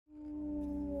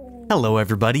Hello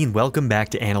everybody and welcome back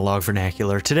to Analog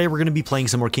Vernacular. Today we're going to be playing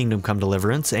some more Kingdom Come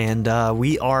Deliverance, and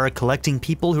we are collecting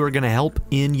people who are going to help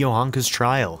in Johanka's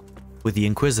trial with the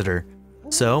Inquisitor.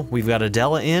 So, we've got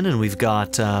Adela in, and we've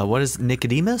got, what is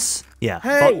Nicodemus? Yeah,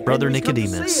 hey, Brother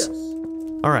Nicodemus.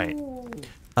 Alright.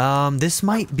 This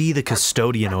might be the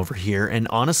custodian over here, and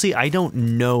honestly, I don't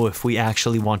know if we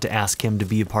actually want to ask him to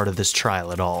be a part of this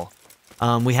trial at all.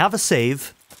 We have a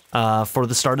save for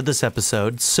the start of this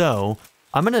episode, so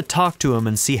I'm going to talk to him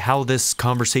and see how this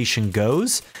conversation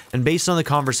goes, and based on the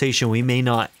conversation, we may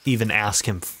not even ask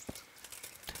him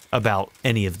about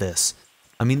any of this.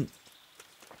 I mean,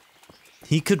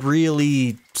 he could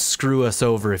really screw us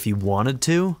over if he wanted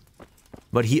to,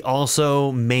 but he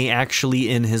also may actually,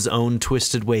 in his own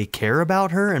twisted way, care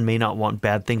about her and may not want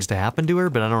bad things to happen to her,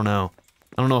 but I don't know.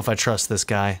 I don't know if I trust this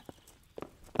guy.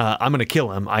 I'm going to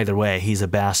kill him either way. He's a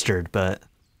bastard, but...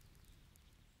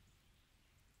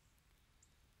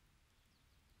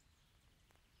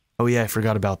 Oh yeah, I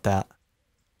forgot about that.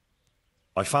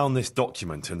 I found this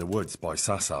document in the woods by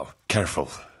Sasau.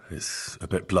 Careful, it's a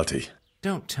bit bloody.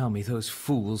 Don't tell me those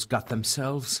fools got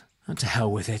themselves. Oh, to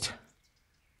hell with it.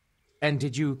 And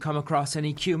did you come across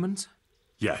any humans?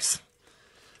 Yes,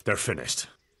 they're finished.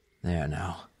 There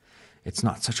now. It's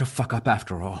not such a fuck-up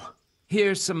after all.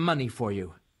 Here's some money for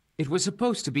you. It was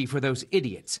supposed to be for those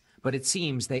idiots, but it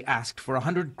seems they asked for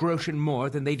 100 groschen more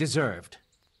than they deserved.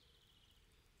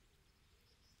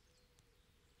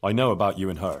 I know about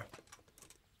you and her.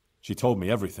 She told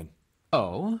me everything.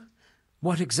 Oh?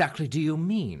 What exactly do you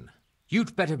mean?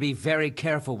 You'd better be very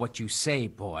careful what you say,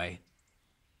 boy.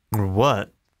 Or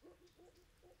what?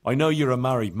 I know you're a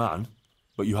married man,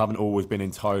 but you haven't always been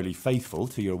entirely faithful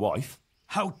to your wife.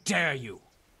 How dare you!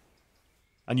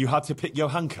 And you had to pick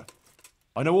Johanka.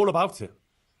 I know all about it.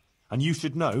 And you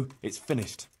should know it's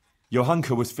finished.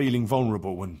 Johanka was feeling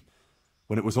vulnerable when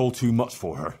it was all too much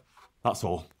for her. That's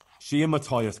all. She and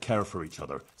Matthias care for each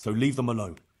other, so leave them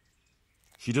alone.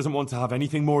 She doesn't want to have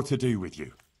anything more to do with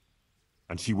you.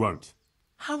 And she won't.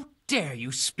 How dare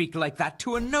you speak like that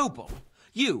to a noble?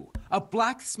 You, a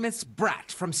blacksmith's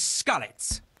brat from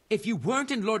Skalitz. If you weren't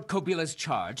in Lord Kobila's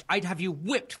charge, I'd have you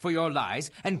whipped for your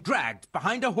lies and dragged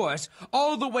behind a horse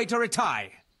all the way to Ratai.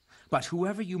 But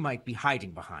whoever you might be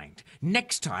hiding behind,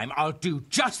 next time I'll do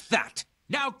just that.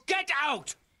 Now get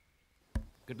out!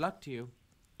 Good luck to you.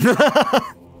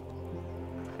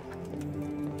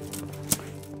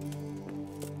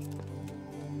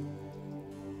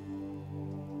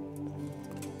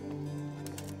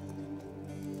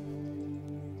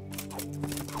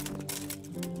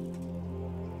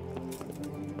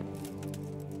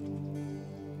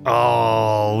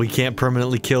 Oh, we can't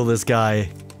permanently kill this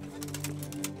guy.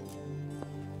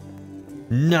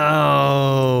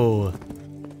 No!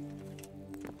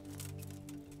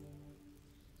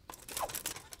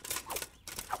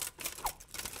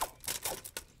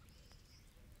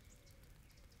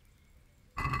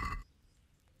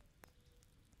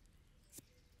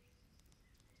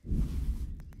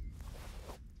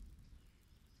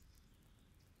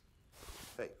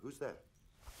 Hey, who's there?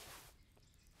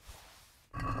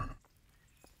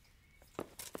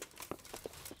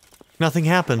 Nothing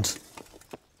happened.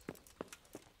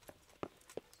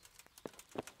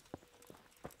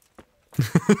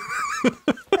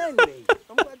 Henry,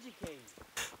 I'm glad you came.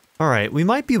 Alright, we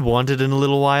might be wanted in a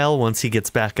little while once he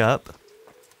gets back up.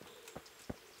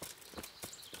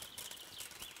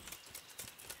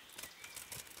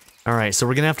 Alright, so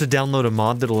we're gonna have to download a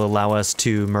mod that'll allow us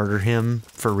to murder him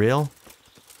for real.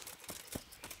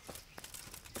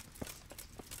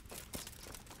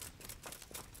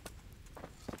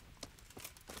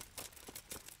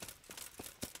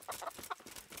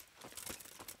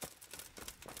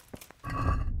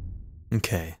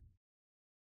 Okay.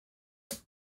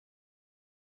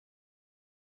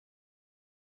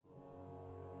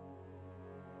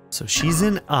 So she's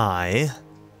in I.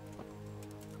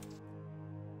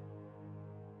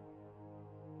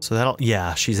 So that'll,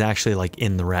 yeah, she's actually like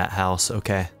in the rat house,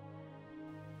 okay.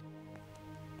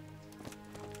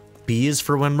 B is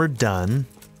for when we're done.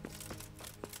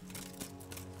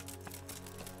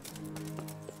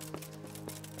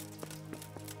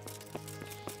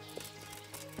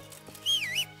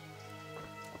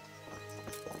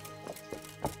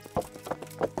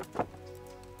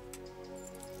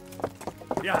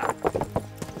 Yeah.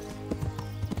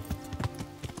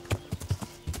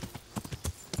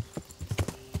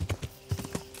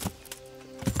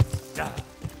 Yeah.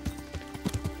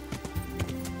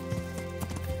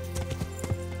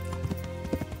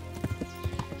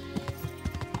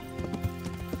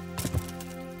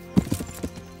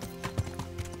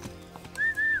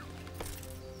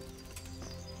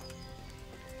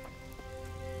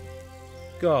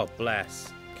 God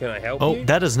bless. Can I help Oh, you?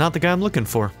 that is not the guy I'm looking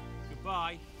for.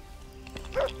 Goodbye.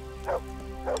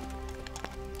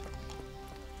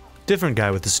 Different guy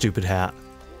with the stupid hat.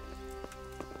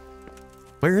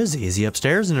 Where is he? Is he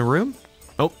upstairs in a room?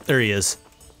 Oh, there he is.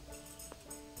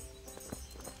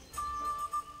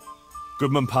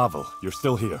 Goodman Pavel, you're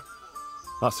still here.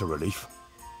 That's a relief.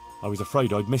 I was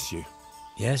afraid I'd miss you.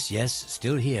 Yes,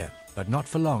 still here, but not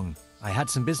for long. I had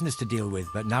some business to deal with,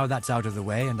 but now that's out of the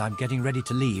way and I'm getting ready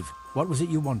to leave. What was it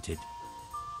you wanted?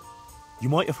 You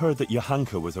might have heard that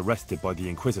Johanka was arrested by the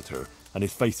Inquisitor and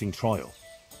is facing trial.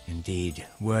 Indeed,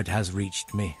 word has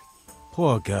reached me.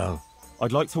 Poor girl.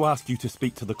 I'd like to ask you to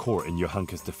speak to the court in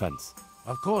Johanka's defense.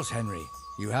 Of course, Henry.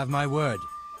 You have my word.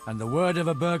 And the word of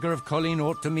a burgher of Colleen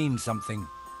ought to mean something.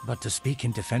 But to speak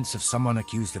in defense of someone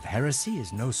accused of heresy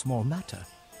is no small matter.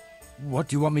 What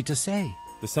do you want me to say?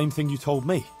 The same thing you told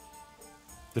me.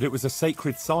 That it was a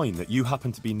sacred sign that you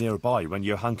happened to be nearby when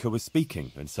Johanka was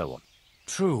speaking, and so on.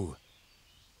 True.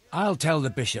 I'll tell the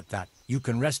bishop that. You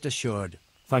can rest assured.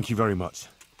 Thank you very much.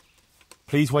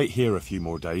 Please wait here a few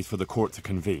more days for the court to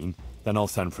convene, then I'll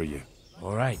send for you.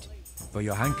 All right. For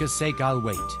Johanka's sake, I'll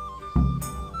wait.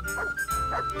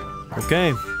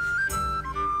 Okay.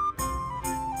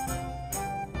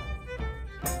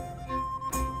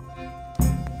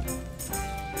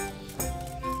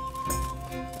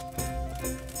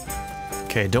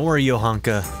 Okay, don't worry,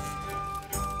 Johanka.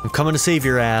 I'm coming to save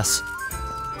your ass.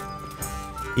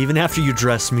 Even after you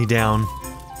dress me down.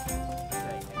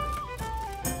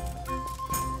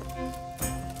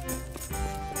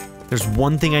 There's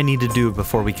one thing I need to do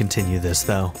before we continue this,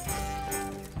 though.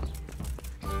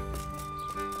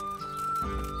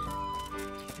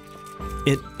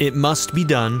 It must be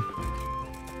done.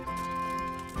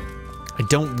 I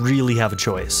don't really have a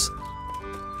choice.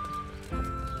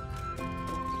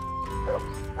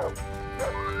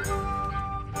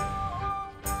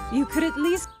 You could at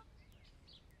least...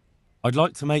 I'd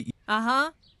like to make... Uh-huh.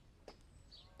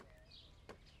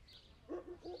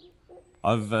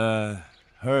 I've,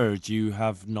 heard you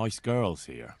have nice girls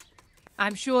here.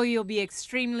 I'm sure you'll be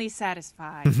extremely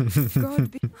satisfied.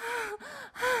 God be...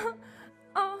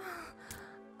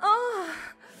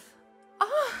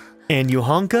 And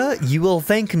Johanka, you will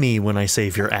thank me when I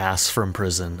save your ass from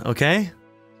prison, okay?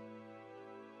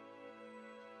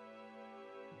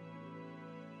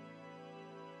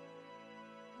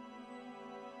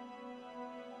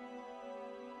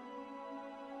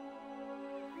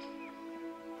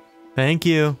 Thank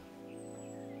you.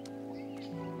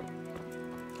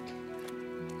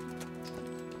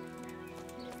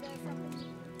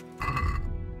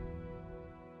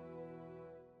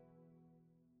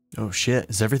 Oh shit,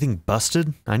 is everything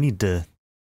busted? I need to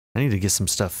get some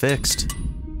stuff fixed.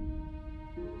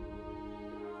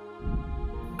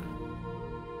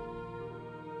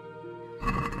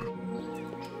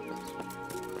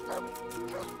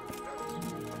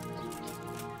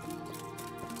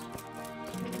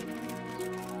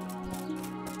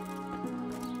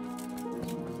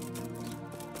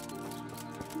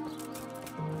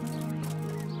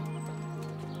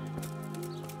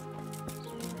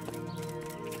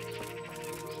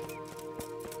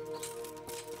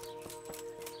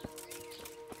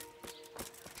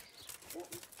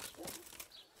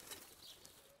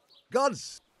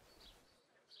 Gods.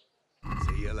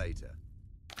 See you later.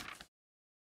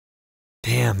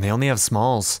 Damn, they only have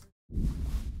smalls.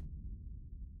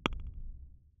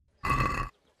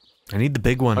 I need the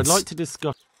big ones. I'd like to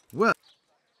discuss... Well,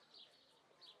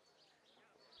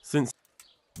 Since...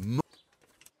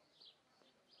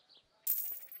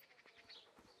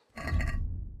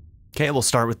 Okay, we'll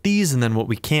start with these and then what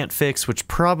we can't fix, which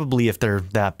probably, if they're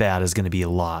that bad, is going to be a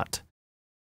lot.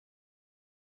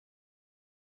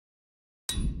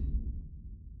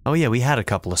 Oh yeah, we had a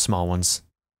couple of small ones.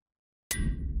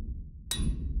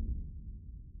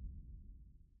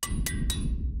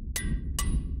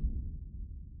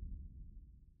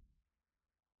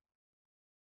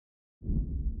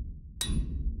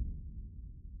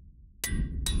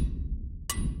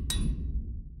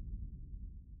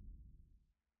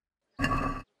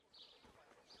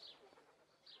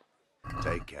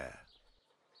 take care.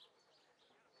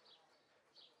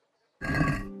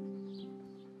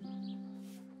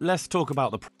 Let's talk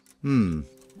about the...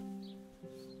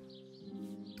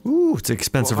 Ooh, it's an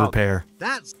expensive What about- repair.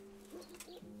 That's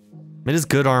It is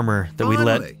good armor that we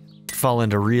let finally. fall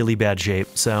into really bad shape,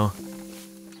 so...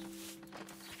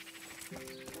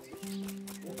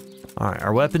 Alright,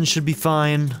 our weapons should be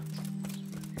fine.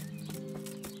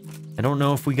 I don't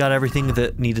know if we got everything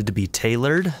that needed to be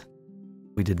tailored.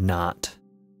 We did not.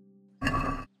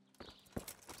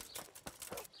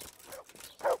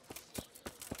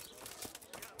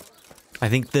 I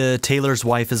think the tailor's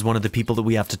wife is one of the people that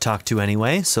we have to talk to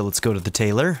anyway, so let's go to the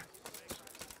tailor.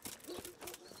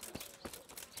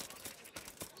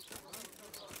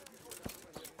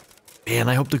 Man,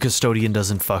 I hope the custodian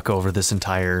doesn't fuck over this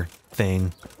entire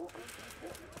thing.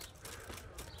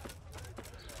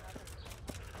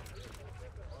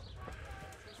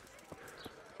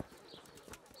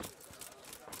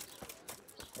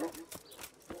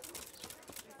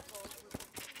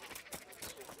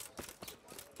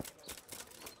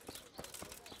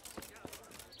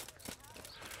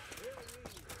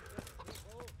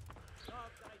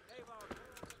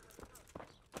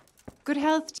 Good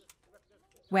health.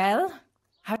 Well,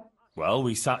 how... Well,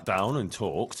 we sat down and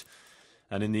talked,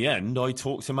 and in the end, I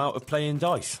talked him out of playing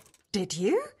dice. Did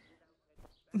you?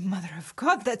 Mother of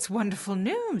God, that's wonderful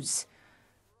news.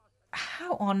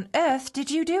 How on earth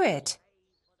did you do it?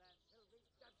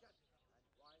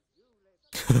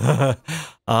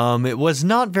 It was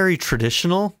not very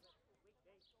traditional.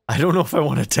 I don't know if I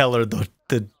want to tell her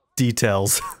the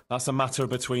details. That's a matter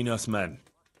between us men.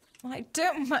 Well, I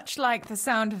don't much like the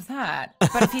sound of that.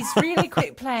 But if he's really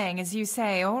quit playing, as you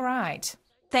say, all right.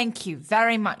 Thank you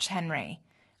very much, Henry.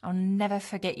 I'll never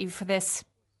forget you for this.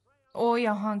 Or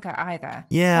your honker either.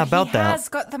 Yeah, but about that. He has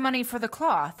got the money for the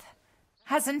cloth,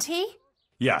 hasn't he?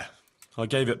 Yeah, I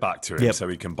gave it back to him Yep. so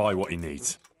he can buy what he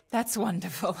needs. That's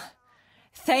wonderful.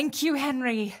 Thank you,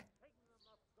 Henry.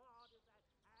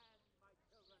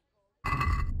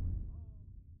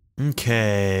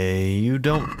 Okay, you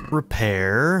don't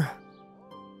repair.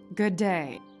 Good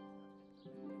day.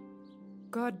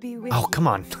 God be with Oh, you. come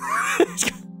on.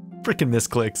 Freaking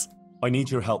misclicks. I need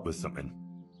your help with something.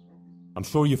 I'm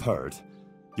sure you've heard.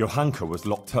 Your Hanka was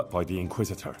locked up by the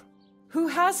Inquisitor. Who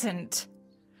hasn't?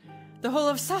 The whole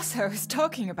of Sasso is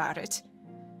talking about it.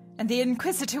 And the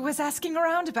Inquisitor was asking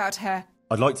around about her.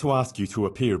 I'd like to ask you to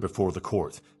appear before the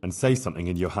court and say something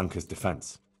in Johanka's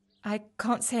defense. I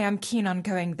can't say I'm keen on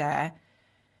going there.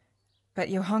 But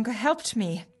Johanka helped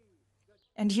me.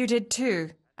 And you did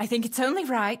too. I think it's only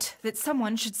right that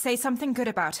someone should say something good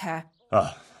about her.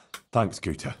 Ah, thanks,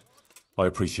 Guta. I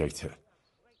appreciate it.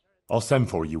 I'll send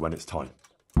for you when it's time.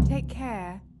 Take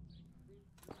care.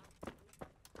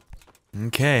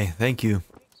 Okay, thank you.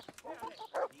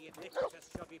 The iniquitous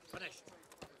shall be punished.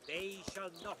 They shall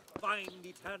not find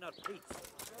eternal peace.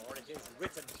 For it is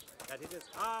written that it is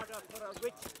harder for a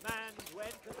rich man to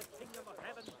enter the kingdom of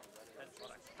heaven than for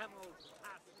a camel to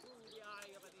pass through the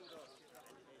eye of a needle.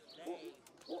 And it is they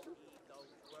who heed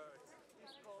those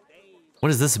words.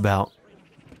 What is this about?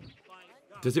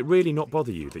 Does it really not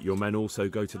bother you that your men also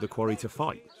go to the quarry to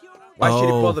fight? Why should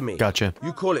it Oh, bother me? gotcha.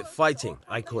 You call it fighting,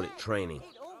 I call it training.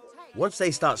 Once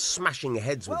they start smashing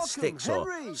heads with sticks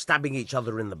or stabbing each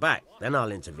other in the back, then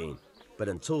I'll intervene. But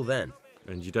until then...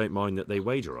 And you don't mind that they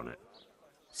wager on it?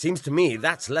 Seems to me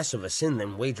that's less of a sin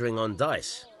than wagering on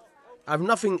dice. I've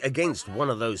nothing against one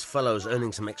of those fellows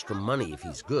earning some extra money if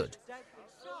he's good.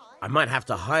 I might have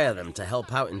to hire them to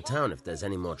help out in town if there's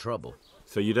any more trouble.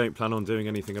 So you don't plan on doing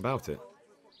anything about it?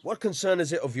 What concern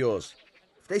is it of yours?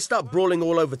 If they start brawling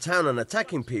all over town and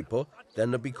attacking people,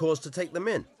 then there'll be cause to take them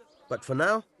in. But for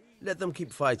now, let them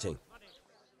keep fighting.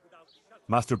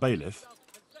 Master Bailiff,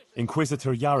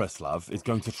 Inquisitor Yaroslav is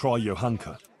going to try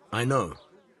Johanka. I know.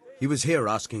 He was here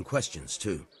asking questions,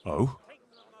 too. Oh?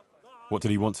 What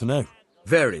did he want to know?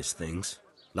 Various things,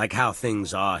 like how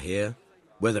things are here,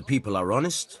 whether people are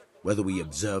honest, whether we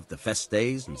observe the fest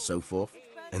days, and so forth.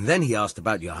 And then he asked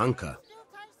about Johanka,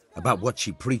 about what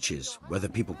she preaches, whether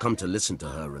people come to listen to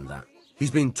her and that.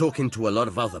 He's been talking to a lot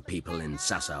of other people in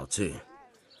Sasau, too.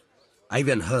 I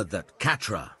even heard that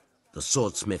Katra, the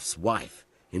swordsmith's wife,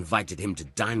 invited him to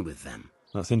dine with them.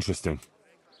 That's interesting.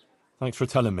 Thanks for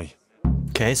telling me.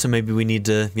 Okay, so maybe we need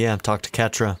to, talk to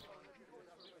Katra.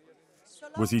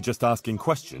 Was he just asking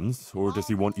questions, or does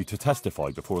he want you to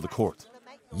testify before the court?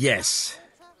 Yes,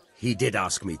 he did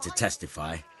ask me to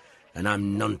testify, and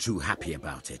I'm none too happy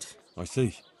about it. I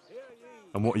see.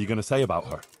 And what are you going to say about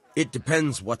her? It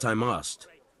depends what I'm asked,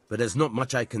 but there's not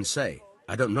much I can say.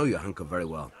 I don't know Johanka very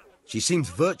well. She seems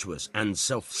virtuous and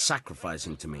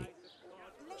self-sacrificing to me.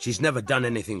 She's never done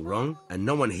anything wrong, and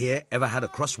no one here ever had a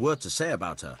cross word to say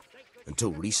about her.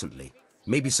 Until recently.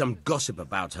 Maybe some gossip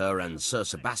about her and Sir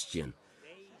Sebastian.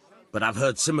 But I've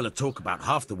heard similar talk about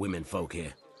half the women folk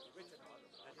here.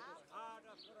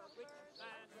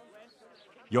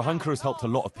 Johanka has helped a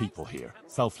lot of people here,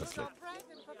 selflessly.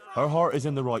 Her heart is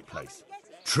in the right place.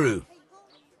 True.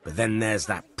 But then there's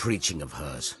that preaching of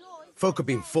hers. Folk have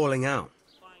been falling out.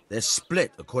 They're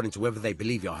split according to whether they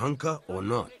believe Johanka or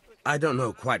not. I don't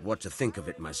know quite what to think of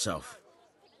it myself.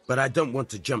 But I don't want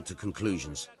to jump to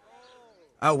conclusions.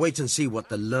 I'll wait and see what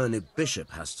the learned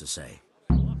bishop has to say.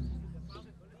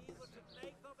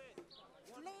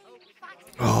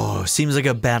 Oh, seems like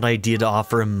a bad idea to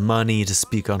offer him money to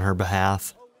speak on her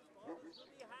behalf.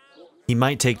 He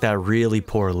might take that really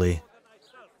poorly.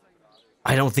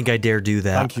 I don't think I dare do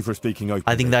that. Thank you for speaking openly,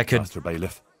 I think that could Master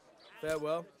Bailiff.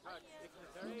 Farewell.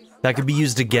 That could be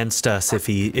used against us if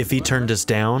he turned us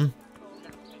down.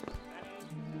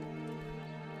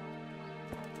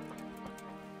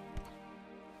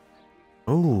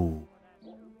 Oh.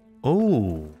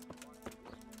 Oh.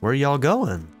 Where are y'all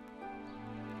going?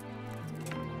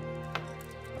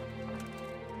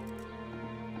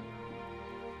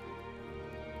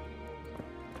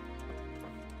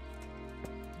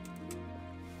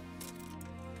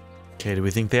 Okay, do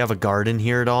we think they have a garden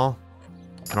here at all?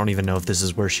 I don't even know if this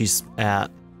is where she's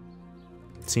at.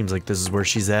 Seems like this is where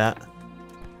she's at.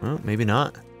 Well, maybe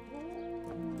not.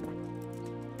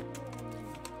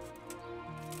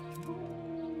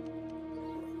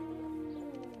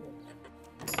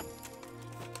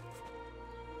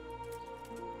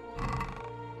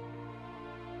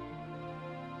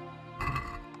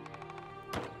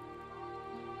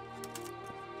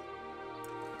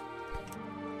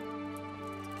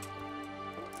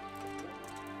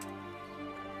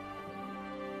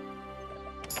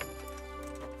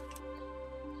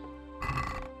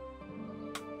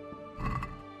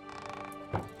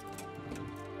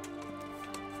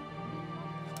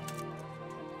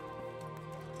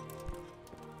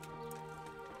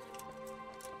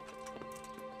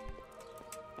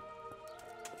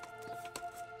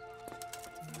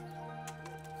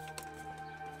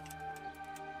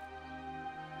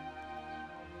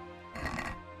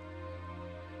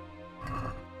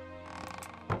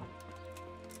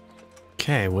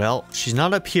 Okay, well, she's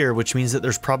not up here, which means that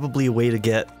there's probably a way to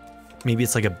get... Maybe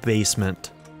it's like a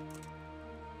basement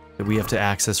that we have to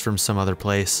access from some other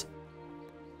place.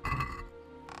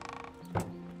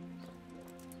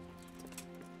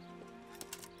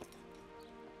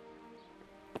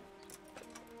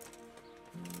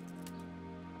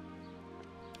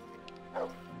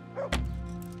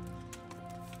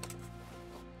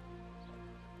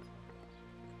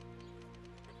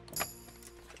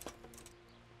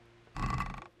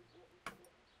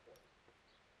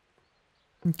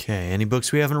 Okay, any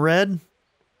books we haven't read?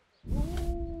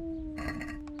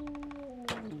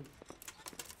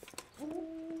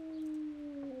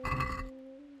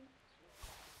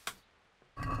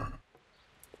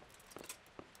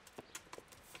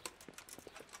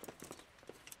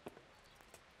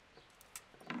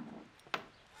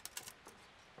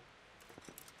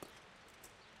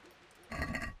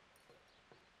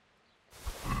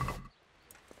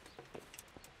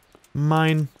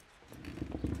 Mine.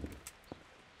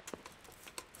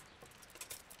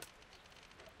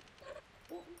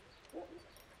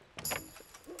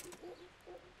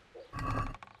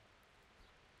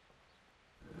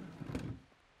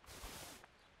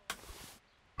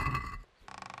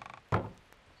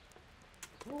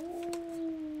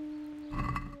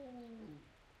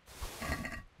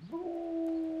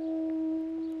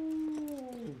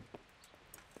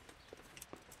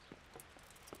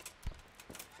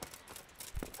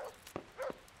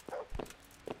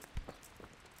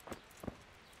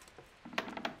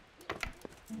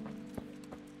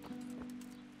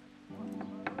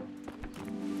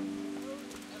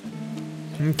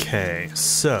 Okay,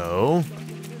 so...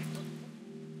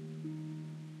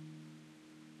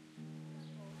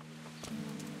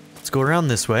 let's go around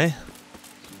this way.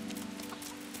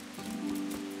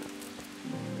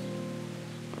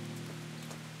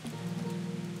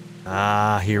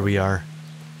 Ah, here we are.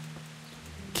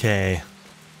 Okay.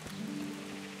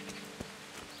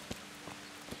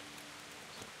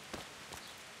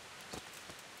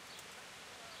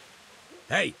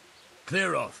 Hey,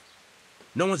 clear off.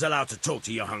 No one's allowed to talk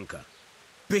to Johanka.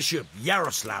 Bishop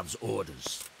Yaroslav's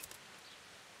orders.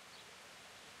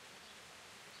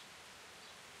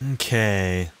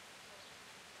 Okay.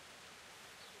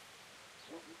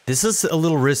 This is a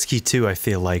little risky too, I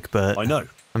feel like, but... I know.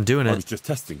 I'm doing I it. was just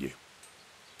testing you.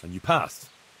 And you passed.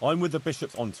 I'm with the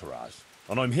bishop's entourage,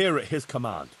 and I'm here at his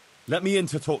command. Let me in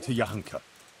to talk to Johanka.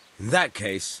 In that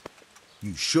case,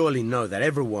 you surely know that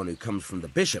everyone who comes from the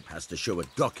bishop has to show a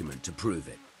document to prove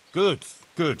it. Good,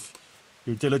 good.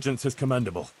 Your diligence is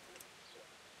commendable.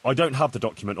 I don't have the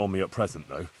document on me at present,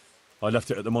 though. I left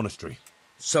it at the monastery.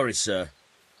 Sorry, sir.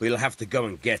 But you'll have to go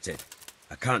and get it.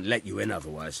 I can't let you in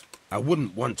otherwise. I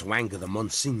wouldn't want to anger the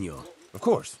Monsignor. Of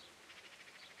course.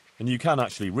 And you can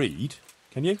actually read,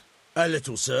 can you? A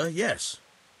little, sir, yes.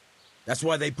 That's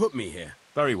why they put me here.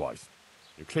 Very wise.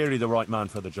 You're clearly the right man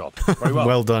for the job. Very well.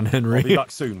 Well done, Henry. I'll be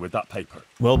back soon with that paper.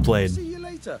 Well played. See you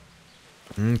later.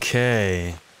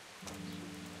 Okay.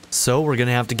 So we're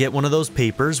gonna have to get one of those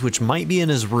papers, which might be in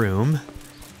his room.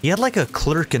 He had like a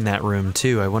clerk in that room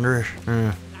too. I wonder.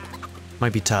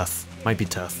 Might be tough. Might be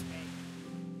tough.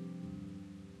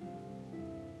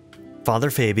 Father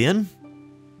Fabian.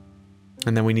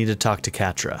 And then we need to talk to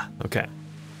Catra. Okay.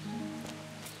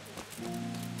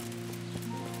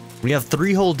 We have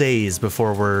 3 whole days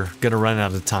before we're gonna run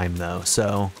out of time though,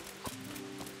 so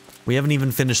we haven't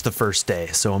even finished the first day,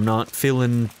 so I'm not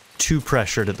feeling too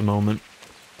pressured at the moment.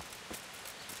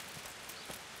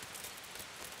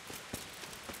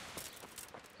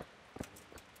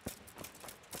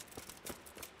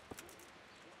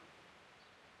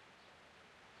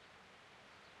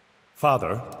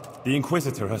 Father, the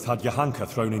Inquisitor has had Johanka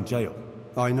thrown in jail.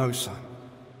 I know, son.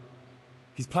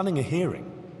 He's planning a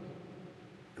hearing.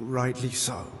 Rightly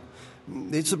so.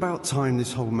 It's about time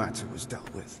this whole matter was dealt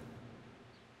with.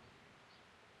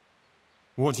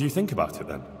 What do you think about it,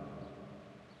 then?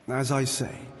 As I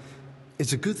say,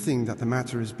 it's a good thing that the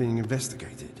matter is being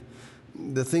investigated.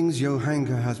 The things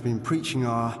Johanka has been preaching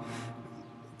are,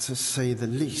 to say the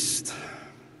least,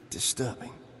 disturbing.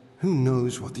 Who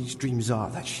knows what these dreams are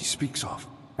that she speaks of?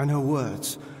 And her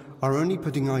words are only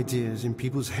putting ideas in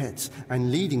people's heads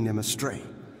and leading them astray.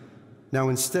 Now,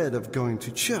 instead of going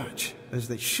to church, as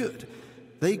they should,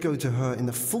 they go to her in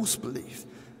the false belief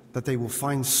that they will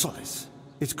find solace.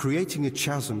 It's creating a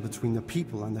chasm between the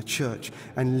people and the church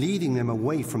and leading them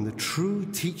away from the true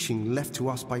teaching left to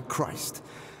us by Christ.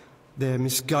 They're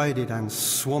misguided and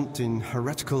swamped in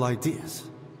heretical ideas.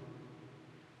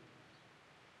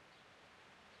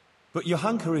 But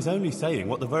Johanka is only saying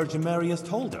what the Virgin Mary has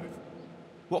told her.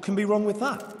 What can be wrong with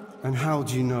that? And how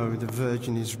do you know the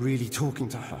Virgin is really talking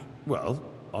to her? Well,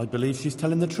 I believe she's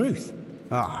telling the truth.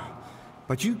 Ah,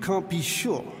 but you can't be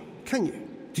sure, can you?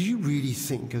 Do you really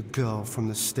think a girl from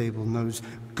the stable knows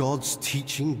God's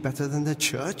teaching better than the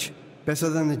church? Better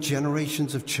than the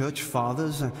generations of church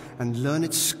fathers and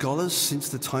learned scholars since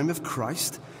the time of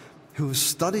Christ, who have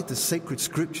studied the sacred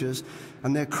scriptures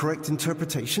and their correct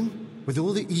interpretation? With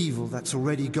all the evil that's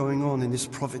already going on in this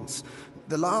province,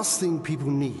 the last thing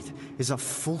people need is a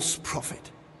false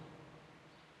prophet.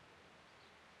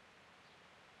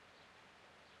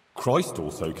 Christ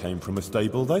also came from a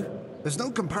stable, though? There's no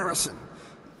comparison.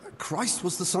 Christ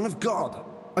was the Son of God.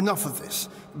 Enough of this.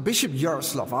 Bishop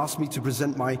Yaroslav asked me to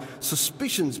present my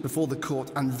suspicions before the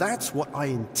court, and that's what I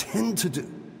intend to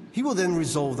do. He will then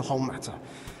resolve the whole matter.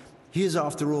 He is,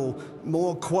 after all,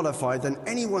 more qualified than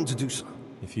anyone to do so.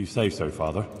 If you say so,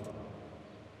 Father.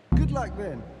 Good luck,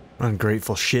 then.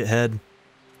 Ungrateful shithead.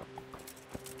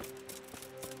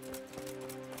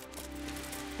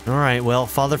 Alright, well,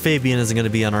 Father Fabian isn't going to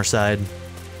be on our side.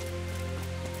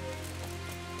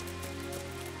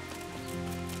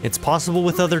 It's possible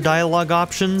with other dialogue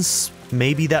options.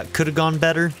 Maybe that could have gone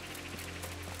better.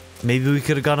 Maybe we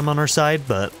could have got him on our side,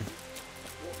 but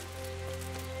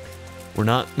we're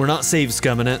not save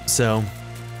scumming it, so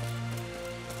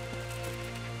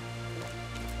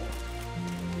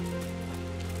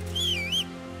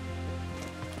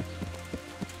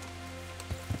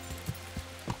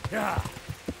yeah.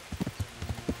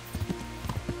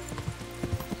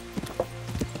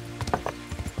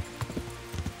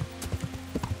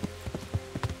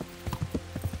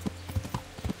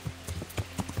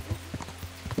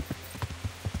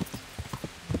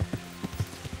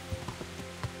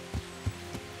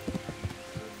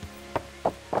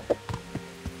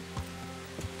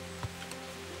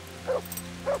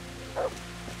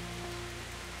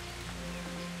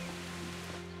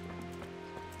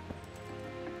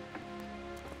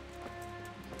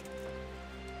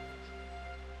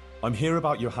 I'm here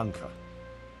about Johanka.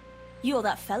 You're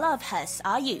that fella of hers,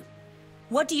 are you?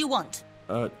 What do you want?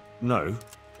 No.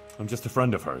 I'm just a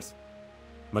friend of hers.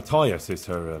 Matthias is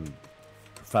her,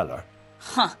 fella.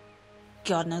 Huh.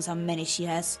 God knows how many she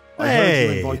has. I heard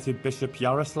you invited Bishop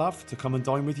Yaroslav to come and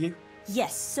dine with you?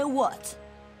 Yes, so what?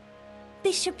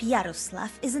 Bishop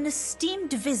Yaroslav is an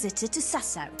esteemed visitor to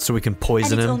Sasau. So we can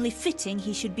poison and it's him? only fitting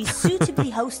he should be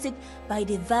suitably hosted by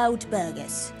devout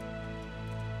burghers.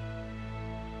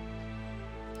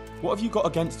 What have you got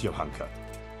against Johanka?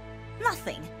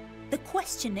 Nothing. The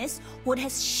question is, what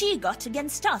has she got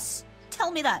against us? Tell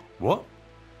me that. What?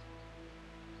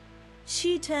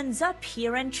 She turns up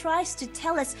here and tries to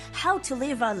tell us how to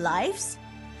live our lives?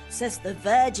 Says the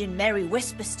Virgin Mary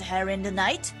whispers to her in the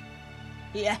night?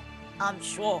 Yeah, I'm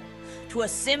sure. To a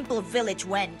simple village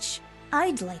wench.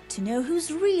 I'd like to know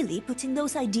who's really putting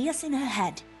those ideas in her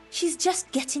head. She's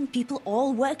just getting people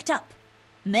all worked up.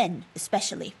 Men,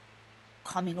 especially.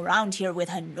 coming around here with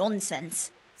her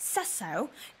nonsense. Sasau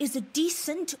is a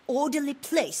decent, orderly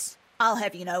place, I'll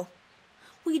have you know.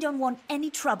 We don't want any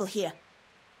trouble here.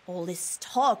 All this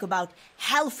talk about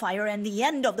hellfire and the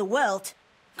end of the world.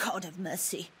 God have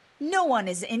mercy. No one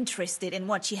is interested in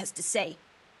what she has to say.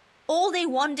 All they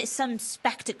want is some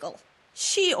spectacle.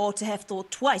 She ought to have thought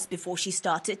twice before she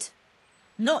started.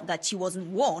 Not that she wasn't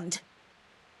warned.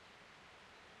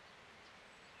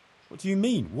 What do you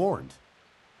mean, warned?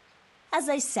 As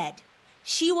I said,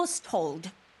 she was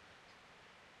told.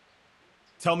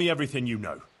 Tell me everything you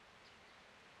know.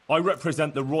 I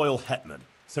represent the royal hetman,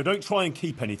 so don't try and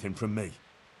keep anything from me.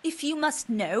 If you must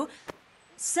know,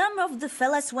 some of the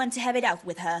fellas want to have it out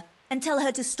with her and tell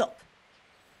her to stop.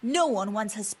 No one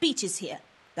wants her speeches here,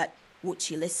 but would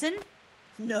she listen?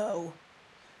 No.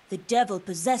 The devil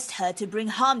possessed her to bring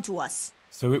harm to us.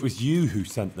 So it was you who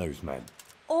sent those men?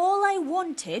 All I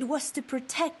wanted was to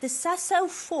protect the Sasau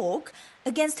folk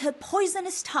against her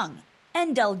poisonous tongue.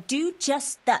 And I'll do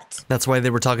just that. That's why they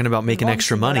were talking about making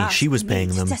extra money. She was paying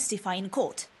them. Testify in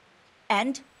court.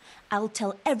 And I'll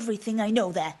tell everything I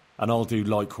know there. And I'll do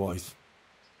likewise.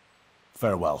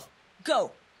 Farewell.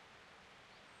 Go.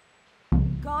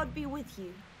 God be with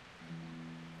you.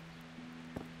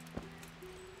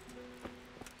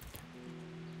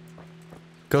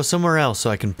 Go somewhere else so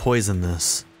I can poison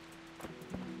this.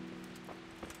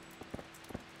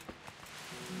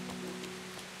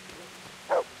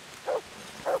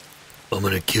 I'm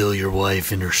gonna kill your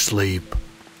wife in her sleep.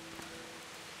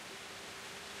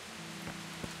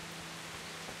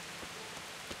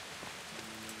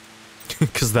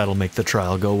 Because that'll make the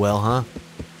trial go well, huh?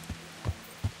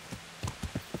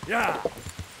 Yeah.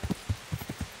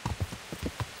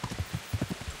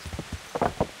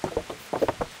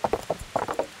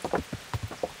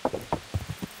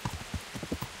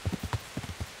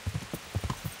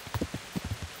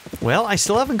 Well, I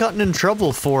still haven't gotten in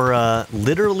trouble for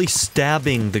literally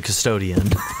stabbing the custodian.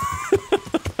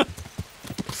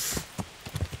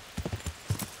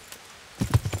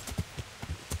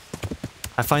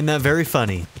 I find that very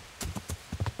funny.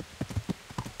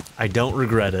 I don't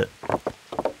regret it.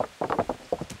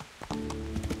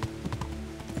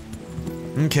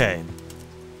 Okay.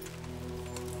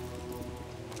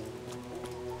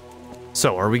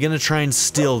 So, are we gonna try and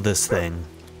steal this thing?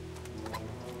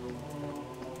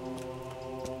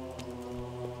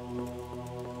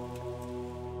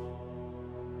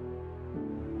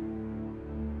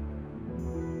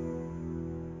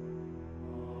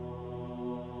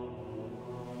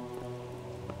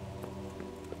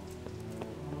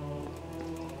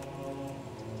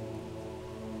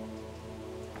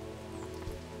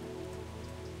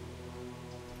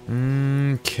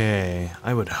 Okay,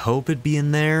 I would hope it'd be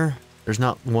in there. There's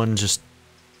not one just...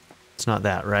 It's not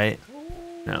that, right?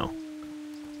 No.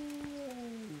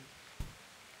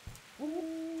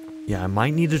 Yeah, I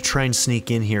might need to try and sneak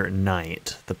in here at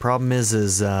night. The problem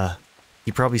is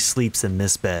he probably sleeps in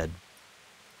this bed.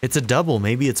 It's a double,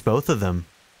 maybe it's both of them.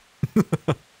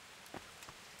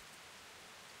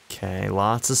 Okay,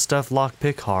 lots of stuff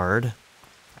lockpick hard.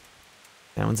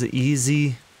 That one's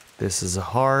easy. This is a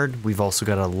hard. We've also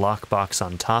got a lockbox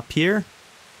on top here.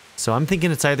 So I'm thinking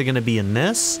it's either going to be in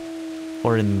this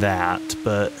or in that,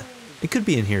 but it could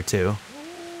be in here too.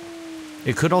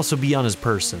 It could also be on his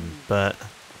person, but...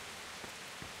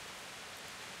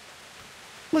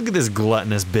 Look at this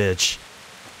gluttonous bitch.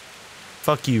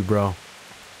 Fuck you, bro.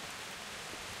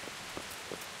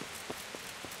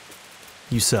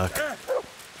 You suck.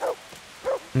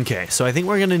 Okay, so I think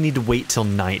we're going to need to wait till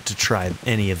night to try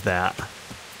any of that.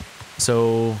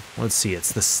 So, let's see,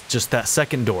 it's this, just that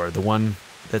second door, the one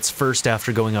that's first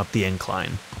after going up the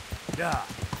incline. Yeah.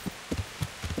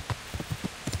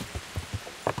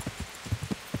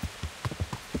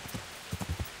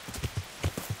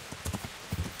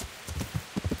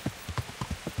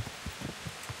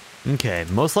 Okay,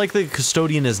 most likely the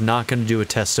custodian is not going to do a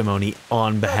testimony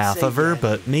on behalf of her,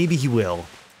 but maybe he will.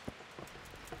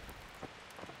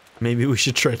 Maybe we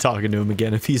should try talking to him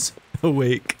again if he's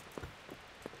awake.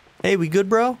 Hey, we good,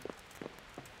 bro?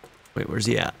 Wait, where's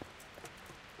he at?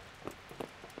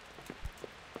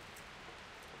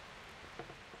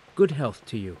 Good health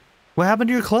to you. What happened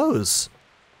to your clothes?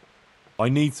 I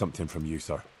need something from you,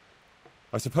 sir.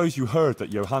 I suppose you heard that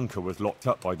Johanka was locked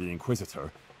up by the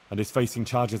Inquisitor and is facing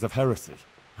charges of heresy.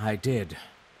 I did,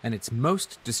 and it's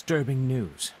most disturbing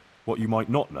news. What you might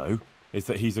not know is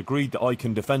that he's agreed that I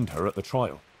can defend her at the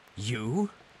trial. You?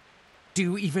 Do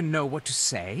you even know what to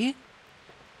say?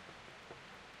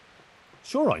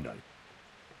 Sure I know.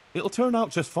 It'll turn out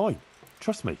just fine.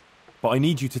 Trust me. But I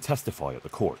need you to testify at the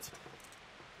court.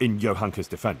 In Johanka's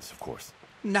defense, of course.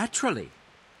 Naturally.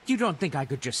 You don't think I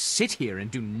could just sit here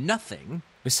and do nothing?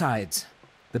 Besides,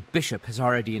 the bishop has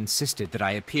already insisted that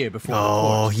I appear before the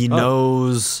court. Oh, he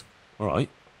knows. All right.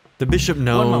 The bishop One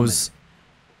knows. moment.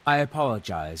 I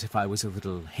apologize if I was a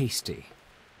little hasty.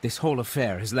 This whole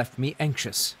affair has left me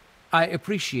anxious. I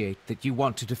appreciate that you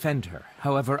want to defend her.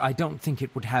 However, I don't think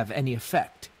it would have any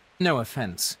effect. No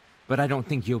offense, but I don't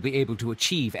think you'll be able to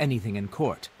achieve anything in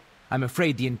court. I'm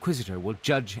afraid the Inquisitor will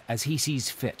judge as he sees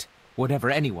fit, whatever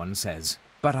anyone says.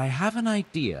 But I have an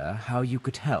idea how you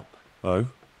could help. Oh?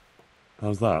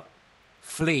 How's that?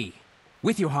 Flee.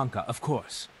 With Johanka, of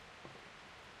course.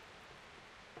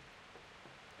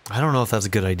 I don't know if that's a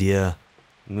good idea.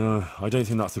 No, I don't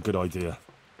think that's a good idea.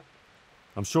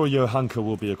 I'm sure Johanka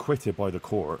will be acquitted by the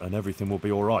court and everything will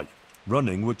be alright.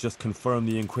 Running would just confirm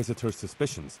the Inquisitor's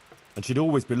suspicions, and she'd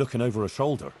always be looking over her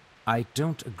shoulder. I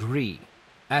don't agree.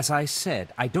 As I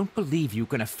said, I don't believe you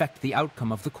can affect the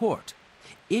outcome of the court.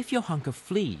 If Johanka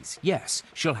flees, yes,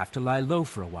 she'll have to lie low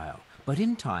for a while, but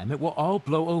in time it will all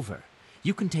blow over.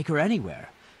 You can take her anywhere,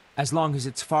 as long as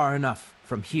it's far enough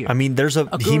from here. I mean, there's a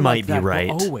he girl might like be that right.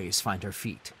 will always find her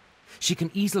feet. She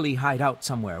can easily hide out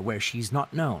somewhere where she's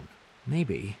not known.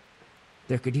 Maybe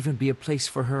there could even be a place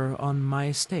for her on my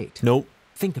estate. Nope.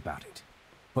 Think about it.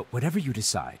 But whatever you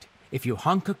decide, if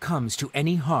Johanka comes to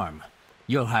any harm,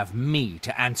 you'll have me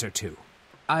to answer to.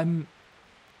 I'm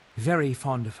very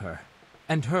fond of her,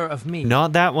 and her of me.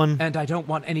 Not that one. And I don't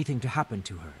want anything to happen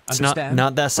to her. It's Understand?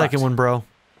 not that second But one, bro.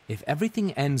 if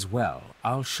everything ends well,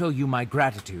 I'll show you my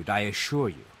gratitude, I assure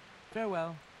you.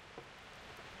 Farewell.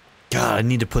 God, I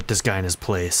need to put this guy in his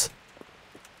place.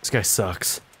 This guy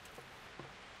sucks.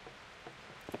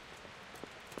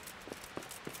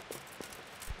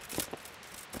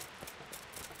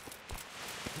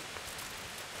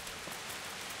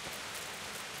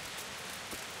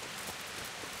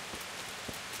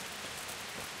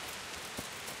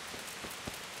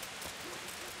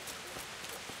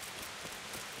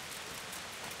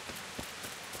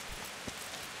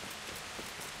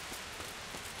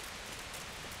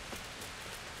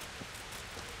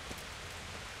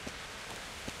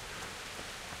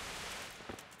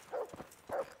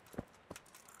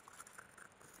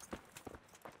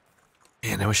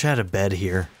 Man, I wish I had a bed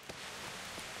here.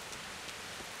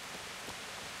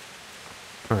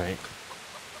 Alright.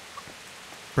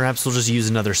 Perhaps we'll just use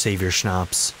another savior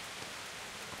schnapps.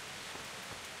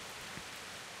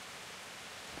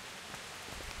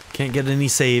 Can't get any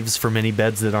saves from any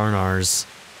beds that aren't ours.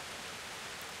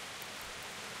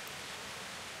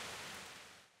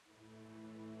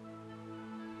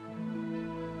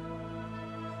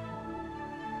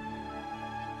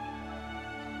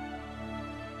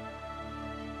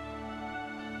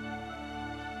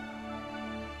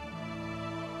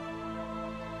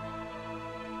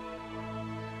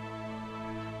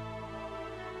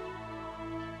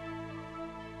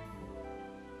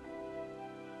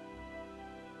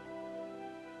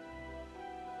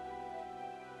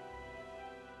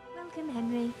 Welcome,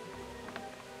 Henry.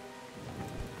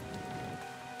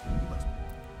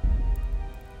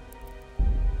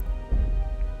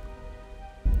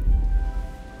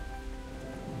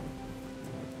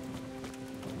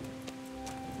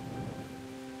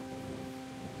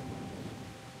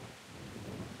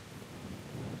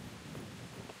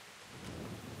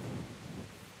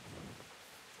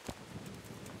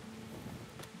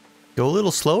 Go a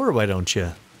little slower, why don't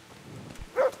you?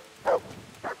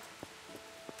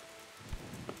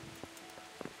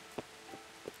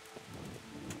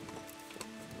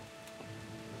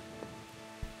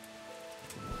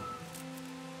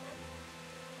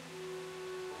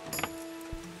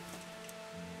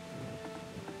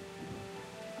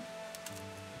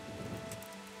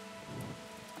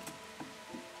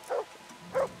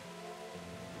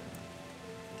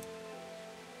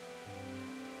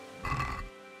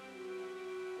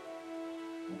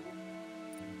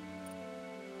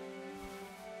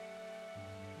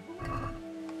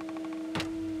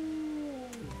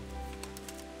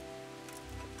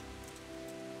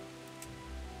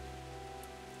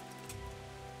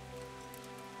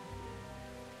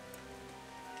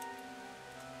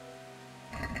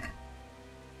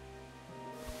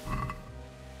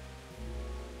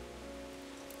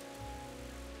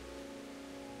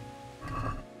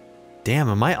 Damn,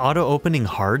 am I auto-opening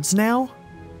hards now?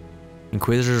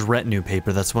 Inquisitor's retinue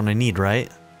paper, that's what I need,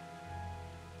 right?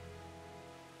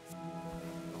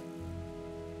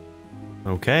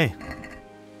 Okay.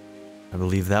 I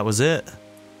believe that was it.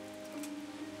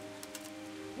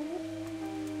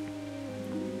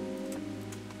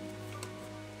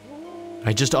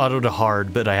 I just autoed a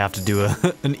hard, but I have to do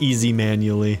an easy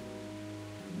manually.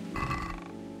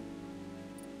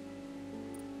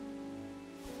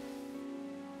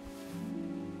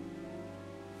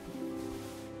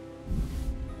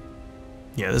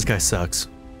 Yeah, this guy sucks.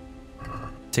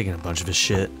 Taking a bunch of his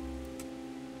shit.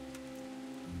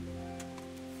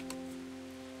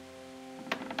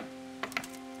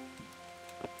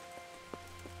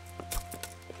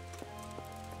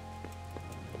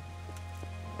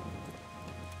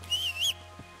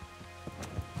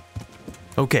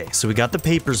 Okay, so we got the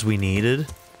papers we needed.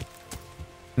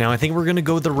 Now I think we're gonna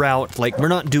go the route, like, we're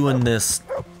not doing this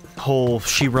whole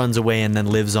she runs away and then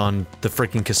lives on the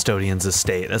freaking custodian's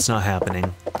estate. That's not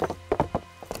happening.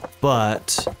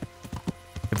 But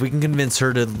if we can convince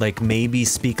her to, like, maybe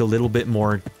speak a little bit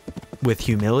more with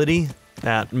humility,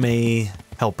 that may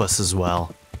help us as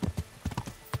well.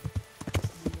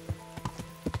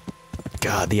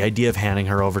 God, the idea of handing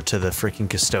her over to the freaking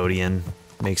custodian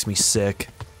makes me sick.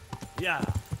 Yeah.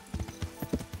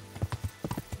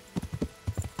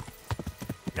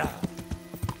 Yeah.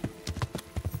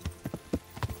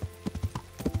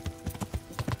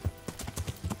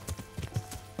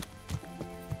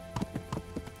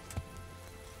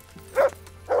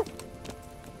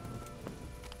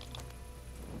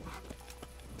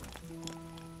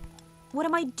 What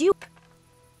am I doing?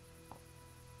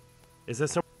 Is there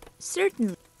some...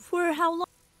 Certainly. For how long?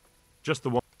 Just the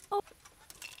one... Oh.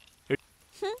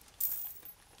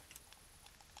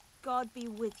 God be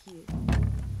with you.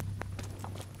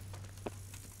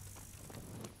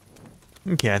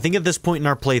 Okay, I think at this point in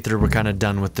our playthrough we're kind of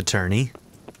done with the tourney.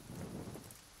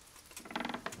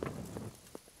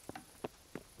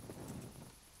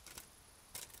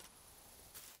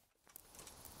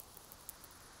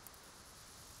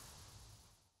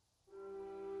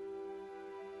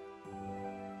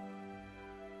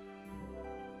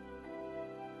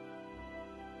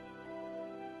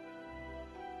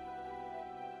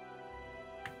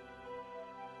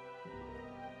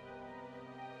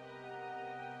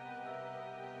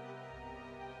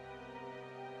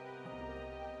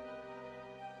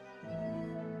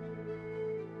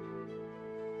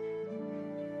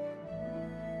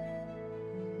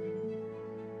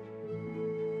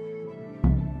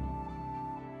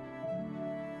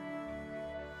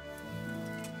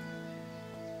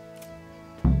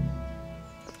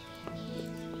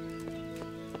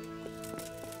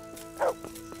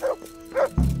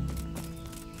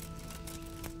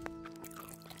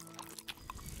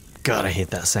 God, I hate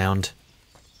that sound.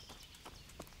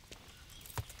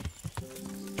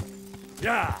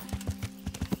 Yeah.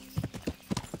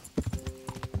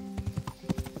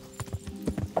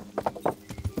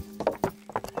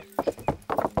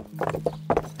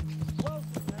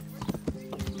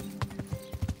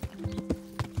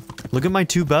 Look at my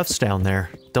two buffs down there.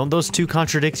 Don't those two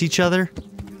contradict each other?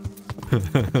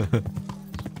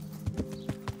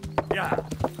 Yeah.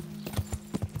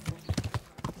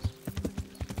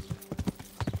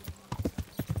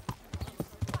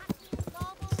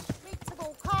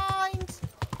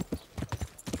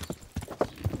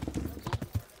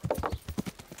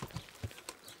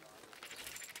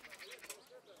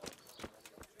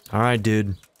 All right,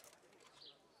 dude.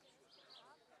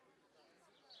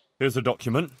 Here's a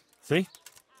document. See?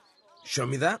 Show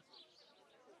me that.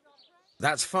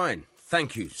 That's fine.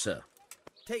 Thank you, sir.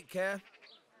 Take care.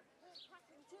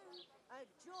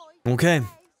 Okay.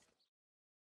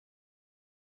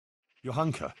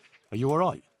 Johanka, are you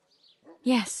alright?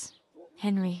 Yes,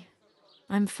 Henry.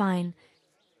 I'm fine.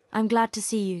 I'm glad to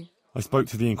see you. I spoke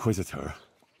to the Inquisitor.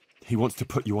 He wants to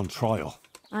put you on trial.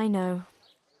 I know.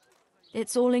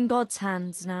 It's all in God's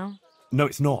hands now. No,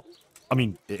 it's not. I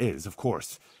mean, it is, of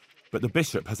course. But the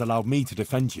bishop has allowed me to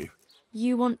defend you.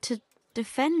 You want to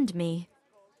defend me?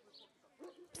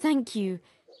 Thank you.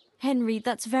 Henry,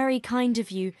 that's very kind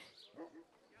of you.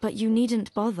 But you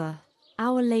needn't bother.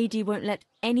 Our Lady won't let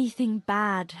anything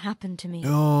bad happen to me.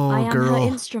 Oh, I am girl. her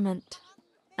instrument,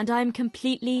 and I am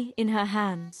completely in her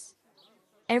hands.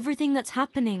 Everything that's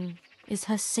happening is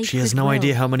her sacred She has no will.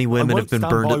 idea how many women have been stand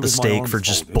burned by at the with my stake arms for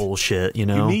just folded. bullshit, you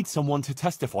know? You need someone to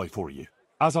testify for you.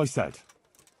 As I said,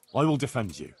 I will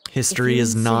defend you. History you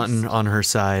is not insist. on her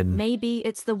side. Maybe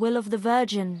it's the will of the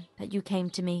Virgin that you came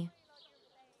to me.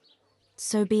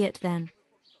 So be it then.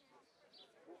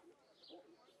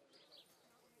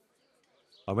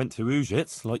 I went to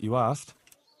Ujits, like you asked.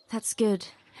 That's good,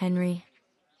 Henry.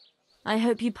 I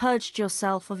hope you purged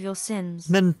yourself of your sins.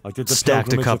 Then I did the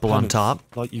stacked a pilgrimage of couple on penance,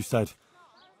 top. like you said.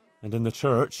 And in the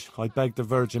church, I begged the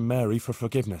Virgin Mary for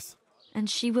forgiveness. And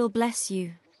she will bless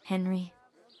you, Henry.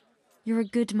 You're a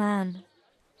good man.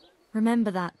 Remember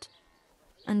that.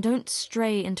 And don't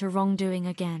stray into wrongdoing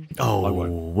again. Oh, I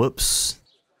won't. whoops.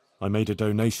 I made a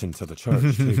donation to the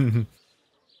church, too.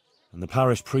 And the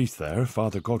parish priest there,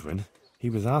 Father Godwin, he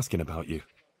was asking about you.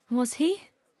 Was he?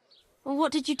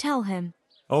 What did you tell him?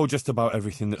 Oh, just about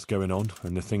everything that's going on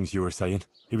and the things you were saying.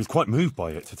 He was quite moved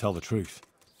by it, to tell the truth.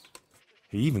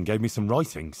 He even gave me some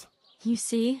writings. You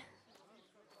see?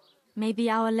 Maybe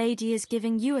Our Lady is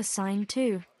giving you a sign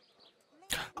too.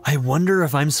 I wonder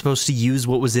if I'm supposed to use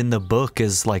what was in the book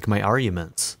as, like, my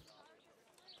arguments.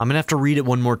 I'm gonna have to read it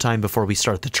one more time before we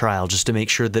start the trial, just to make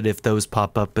sure that if those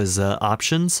pop up as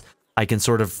options, I can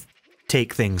sort of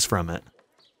take things from it.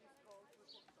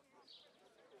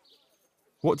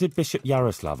 What did Bishop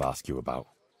Yaroslav ask you about?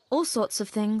 All sorts of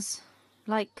things.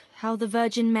 Like how the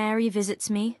Virgin Mary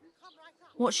visits me,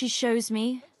 what she shows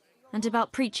me, and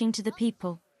about preaching to the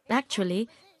people. Actually,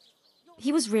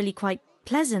 he was really quite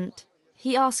pleasant.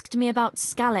 He asked me about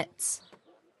Skalitz,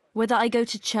 whether I go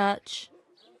to church,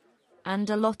 and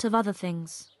a lot of other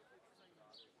things.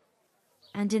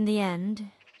 And in the end,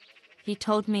 he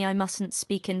told me I mustn't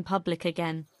speak in public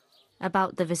again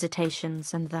about the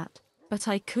visitations and that. But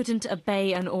I couldn't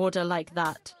obey an order like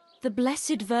that. The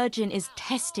Blessed Virgin is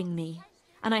testing me,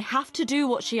 and I have to do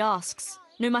what she asks,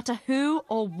 no matter who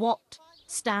or what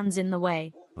stands in the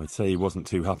way. I'd say he wasn't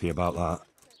too happy about that.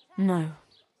 No.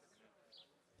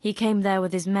 He came there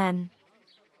with his men,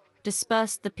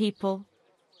 dispersed the people,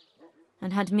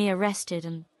 and had me arrested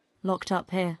and locked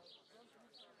up here.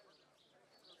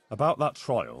 About that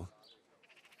trial?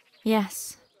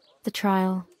 Yes, the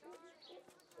trial.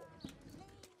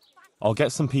 I'll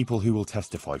get some people who will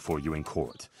testify for you in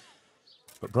court.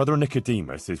 But Brother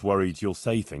Nicodemus is worried you'll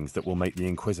say things that will make the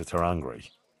Inquisitor angry.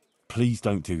 Please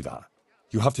don't do that.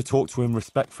 You have to talk to him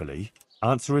respectfully,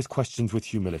 answer his questions with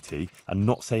humility, and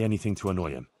not say anything to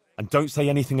annoy him. And don't say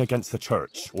anything against the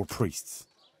church or priests.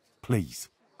 Please.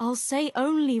 I'll say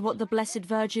only what the Blessed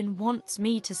Virgin wants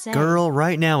me to say. Girl,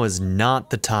 right now is not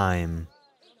the time.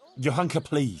 Johanka,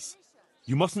 please.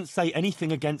 You mustn't say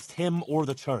anything against him or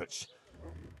the church.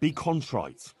 Be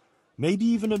contrite. Maybe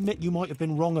even admit you might have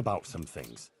been wrong about some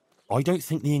things. I don't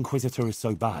think the Inquisitor is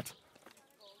so bad.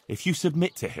 If you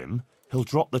submit to him, he'll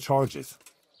drop the charges.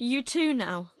 You too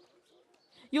now.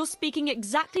 You're speaking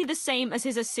exactly the same as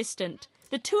his assistant.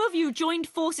 The two of you joined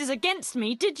forces against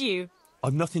me, did you?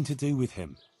 I've nothing to do with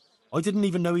him. I didn't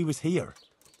even know he was here.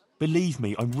 Believe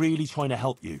me, I'm really trying to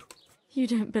help you. You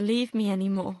don't believe me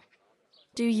anymore,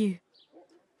 do you?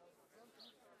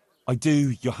 I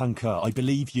do, Johanka, I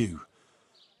believe you.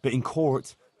 But in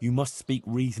court, you must speak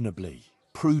reasonably,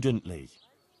 prudently.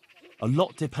 A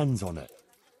lot depends on it.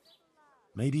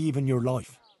 Maybe even your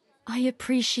life. I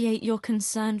appreciate your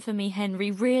concern for me,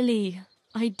 Henry, really,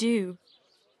 I do.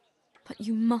 But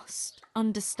you must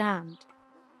understand.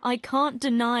 I can't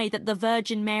deny that the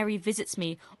Virgin Mary visits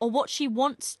me, or what she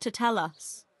wants to tell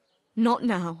us. Not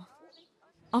now.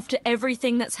 After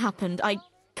everything that's happened, I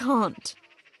can't.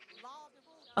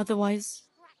 Otherwise,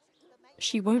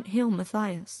 she won't heal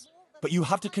Matthias. But you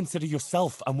have to consider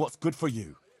yourself and what's good for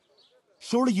you.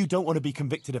 Surely you don't want to be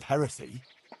convicted of heresy?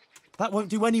 That won't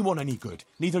do anyone any good,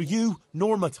 neither you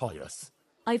nor Matthias.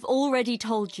 I've already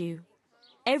told you.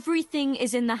 Everything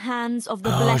is in the hands of the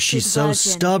Blessed Virgin. Oh, she's so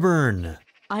stubborn.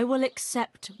 I will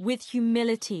accept with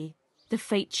humility the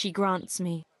fate she grants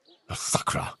me. Oh,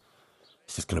 Sakra.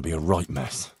 This is going to be a right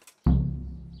mess.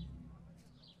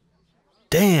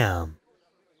 Damn.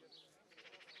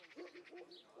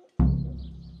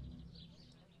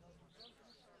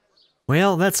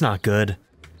 Well, that's not good.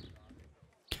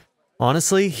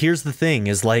 Honestly, here's the thing,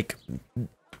 is like,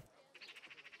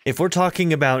 if we're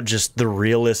talking about just the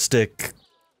realistic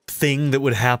thing that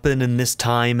would happen in this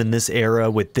time, in this era,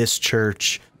 with this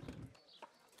church,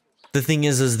 the thing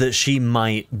is that she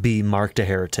might be marked a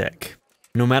heretic.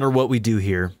 No matter what we do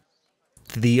here,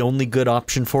 the only good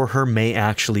option for her may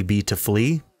actually be to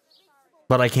flee,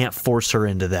 but I can't force her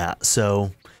into that.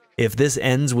 So, if this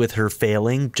ends with her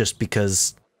failing just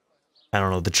because, I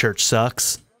don't know, the church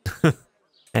sucks,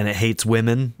 and it hates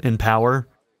women in power,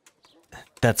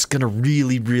 that's gonna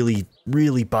really, really,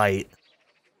 really bite.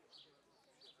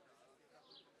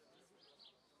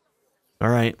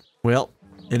 Alright, well,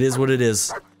 it is what it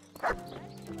is.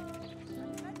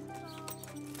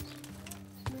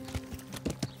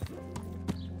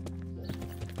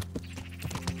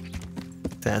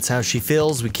 That's how she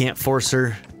feels. We can't force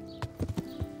her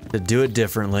to do it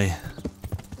differently.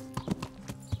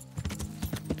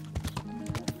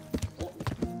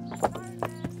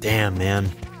 Damn, man.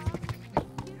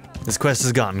 This quest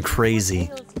has gotten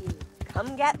crazy.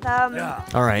 Come get them.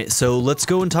 Alright, so let's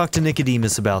go and talk to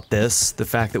Nicodemus about this. The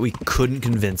fact that we couldn't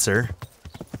convince her.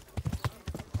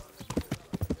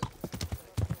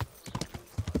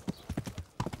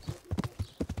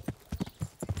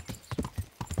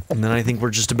 And then I think we're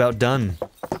just about done.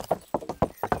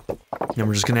 And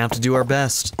we're just gonna have to do our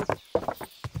best.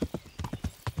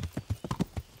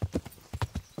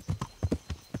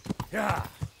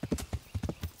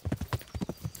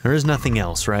 There is nothing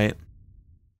else, right?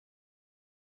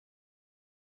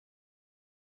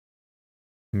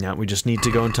 Yeah, we just need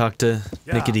to go and talk to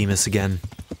Nicodemus again.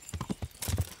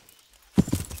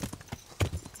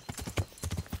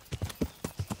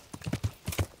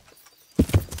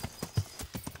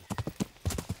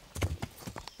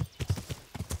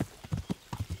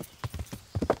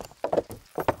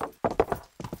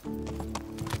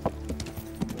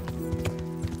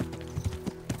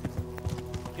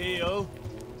 Heel.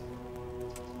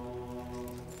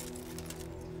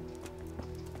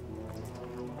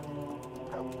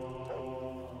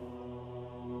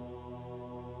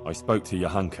 I spoke to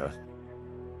Johanka.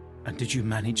 And did you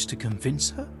manage to convince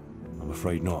her? I'm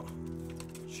afraid not.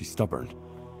 She's stubborn.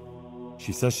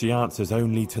 She says she answers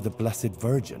only to the Blessed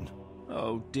Virgin.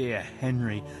 Oh dear,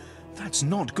 Henry. That's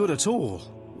not good at all.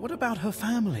 What about her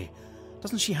family?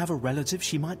 Doesn't she have a relative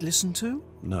she might listen to?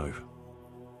 No.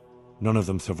 None of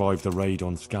them survived the raid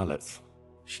on Skalitz.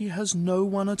 She has no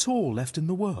one at all left in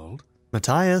the world?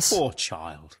 Matthias? Poor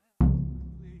child.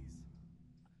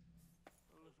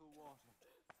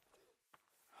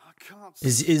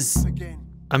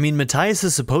 I mean, Matthias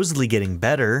is supposedly getting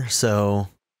better, so...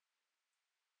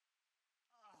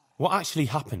 What actually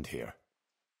happened here?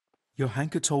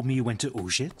 Johanka told me you went to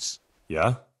Auschwitz?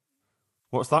 Yeah?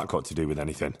 What's that got to do with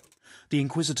anything? The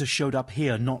Inquisitor showed up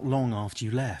here not long after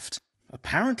you left.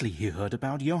 Apparently he heard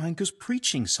about Johanka's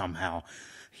preaching somehow.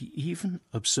 He even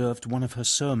observed one of her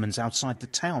sermons outside the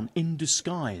town in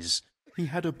disguise. He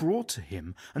had her brought to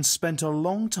him and spent a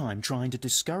long time trying to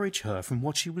discourage her from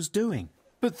what she was doing.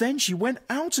 But then she went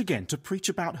out again to preach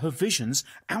about her visions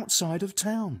outside of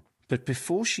town. But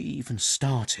before she even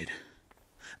started,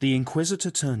 the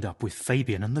Inquisitor turned up with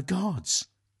Fabian and the guards.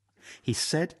 He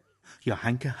said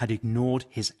Johanka had ignored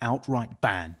his outright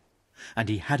ban, and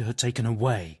he had her taken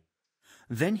away.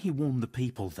 Then he warned the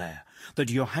people there that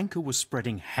Johanka was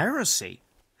spreading heresy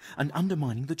and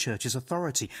undermining the church's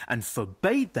authority, and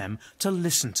forbade them to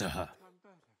listen to her.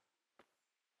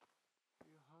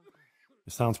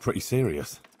 It sounds pretty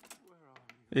serious.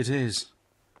 It is.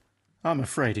 I'm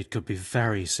afraid it could be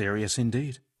very serious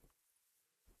indeed.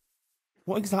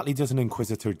 What exactly does an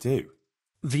Inquisitor do?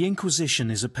 The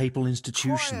Inquisition is a papal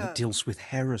institution that deals with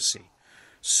heresy.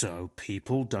 So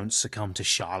people don't succumb to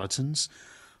charlatans,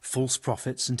 false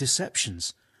prophets and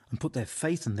deceptions, and put their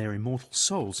faith and their immortal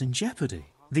souls in jeopardy.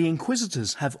 The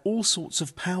Inquisitors have all sorts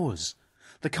of powers,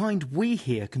 the kind we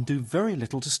here can do very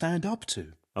little to stand up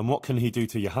to. And what can he do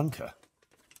to Johanka?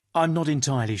 I'm not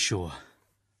entirely sure.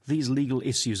 These legal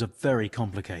issues are very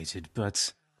complicated,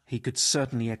 but he could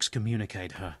certainly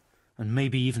excommunicate her, and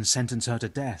maybe even sentence her to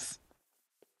death.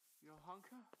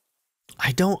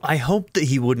 I hope that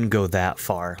he wouldn't go that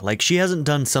far. Like, she hasn't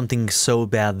done something so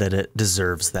bad that it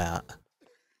deserves that.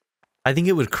 I think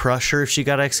it would crush her if she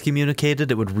got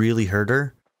excommunicated. It would really hurt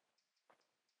her.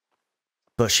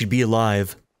 But she'd be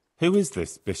alive. Who is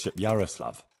this Bishop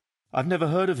Yaroslav? I've never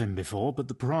heard of him before, but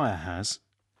the prior has.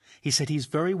 He said he's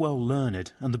very well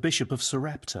learned and the Bishop of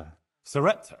Sarepta.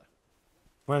 Sarepta?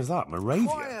 Where's that,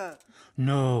 Moravia?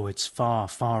 No, it's far,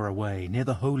 far away, near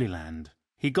the Holy Land.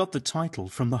 He got the title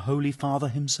from the Holy Father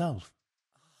himself.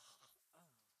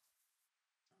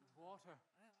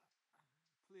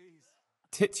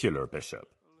 Titular bishop?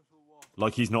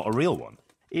 Like he's not a real one?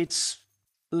 It's,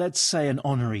 let's say, an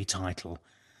honorary title.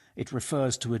 It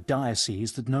refers to a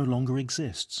diocese that no longer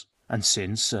exists. And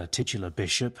since a titular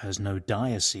bishop has no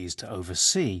diocese to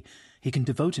oversee, he can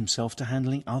devote himself to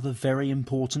handling other very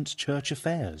important church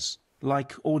affairs,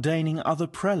 like ordaining other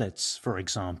prelates, for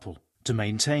example, to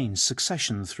maintain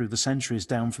succession through the centuries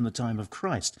down from the time of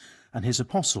Christ and his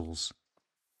apostles.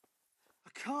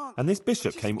 And this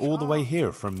bishop came all the way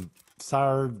here from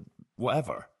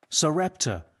whatever?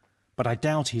 Sarepta, but I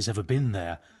doubt he's ever been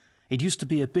there. It used to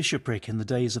be a bishopric in the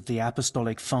days of the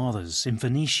Apostolic Fathers in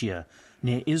Phoenicia,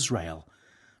 near Israel,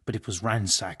 but it was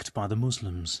ransacked by the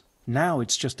Muslims. Now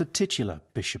it's just a titular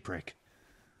bishopric,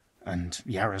 and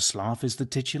Yaroslav is the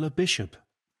titular bishop.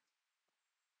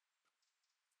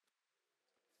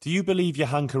 Do you believe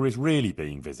Johanka is really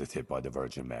being visited by the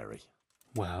Virgin Mary?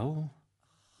 Well,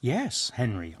 yes,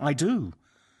 Henry, I do.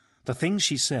 The things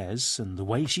she says and the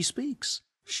way she speaks.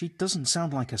 She doesn't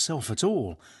sound like herself at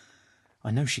all.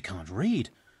 I know she can't read,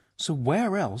 so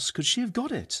where else could she have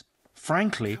got it?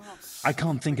 Frankly, I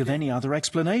can't think of any other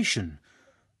explanation,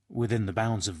 within the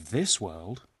bounds of this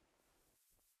world.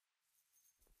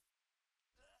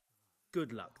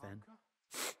 Good luck, then.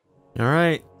 All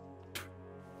right.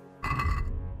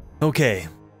 Okay.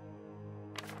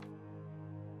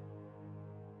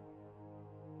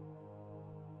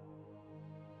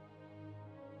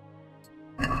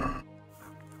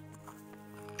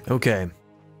 Okay.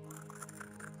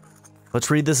 Let's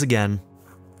read this again.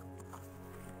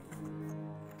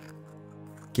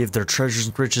 Give their treasures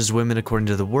and riches to women according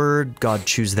to the word. God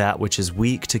choose that which is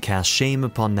weak to cast shame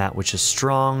upon that which is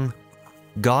strong.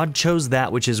 God chose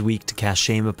that which is weak to cast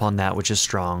shame upon that which is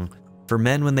strong. For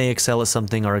men, when they excel at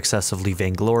something, are excessively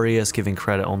vainglorious, giving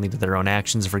credit only to their own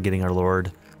actions, forgetting our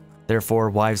Lord. Therefore,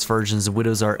 wives, virgins, and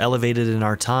widows are elevated in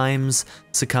our times,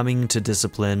 succumbing to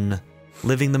discipline,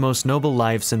 living the most noble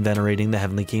lives and venerating the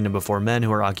heavenly kingdom before men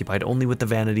who are occupied only with the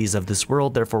vanities of this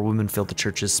world. Therefore, women fill the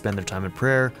churches, spend their time in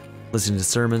prayer, listening to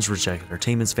sermons, reject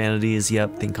entertainment's vanities,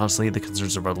 yep, think constantly of the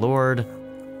concerns of our Lord.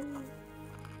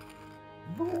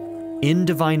 In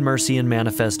divine mercy and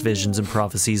manifest visions and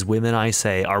prophecies, women, I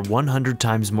say, are 100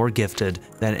 times more gifted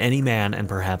than any man and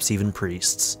perhaps even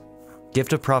priests.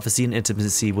 Gift of prophecy and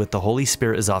intimacy with the Holy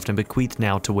Spirit is often bequeathed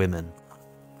now to women.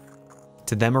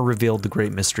 To them are revealed the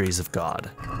great mysteries of God.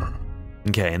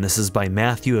 Okay, and this is by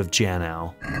Matthew of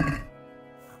Janau.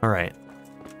 Alright.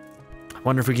 I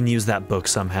wonder if we can use that book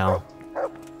somehow.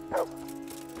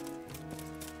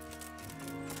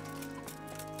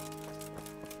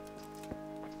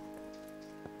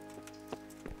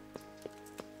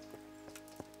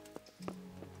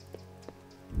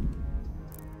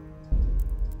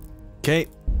 Okay.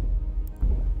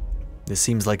 This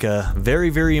seems like a very,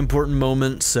 very important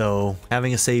moment, so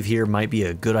having a save here might be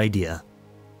a good idea.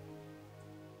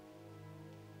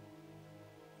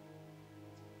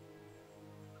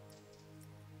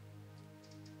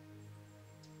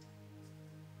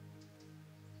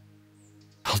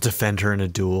 I'll defend her in a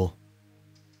duel.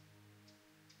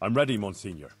 I'm ready,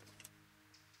 Monsignor.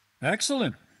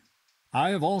 Excellent. I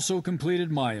have also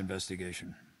completed my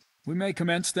investigation. We may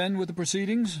commence then with the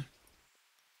proceedings?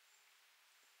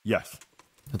 Yes.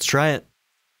 Let's try it.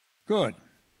 Good.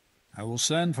 I will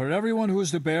send for everyone who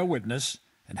is to bear witness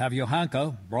and have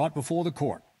Johanka brought before the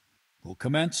court. We'll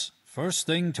commence first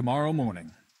thing tomorrow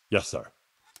morning. Yes, sir.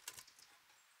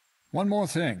 One more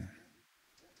thing.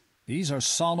 These are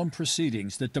solemn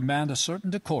proceedings that demand a certain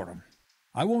decorum.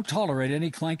 I won't tolerate any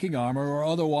clanking armor or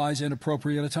otherwise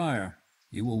inappropriate attire.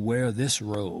 You will wear this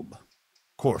robe.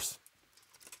 Of course.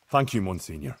 Thank you,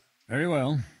 Monsignor. Very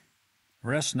well.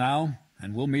 Rest now,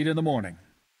 and we'll meet in the morning.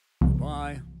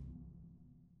 Bye.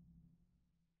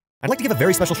 I'd like to give a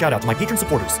very special shout out to my patron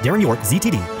supporters: Darren York,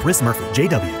 ZTD, Chris Murphy,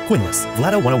 JW, Quinless,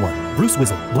 Vlado101, Bruce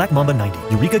Wizzle, Black Mamba 90,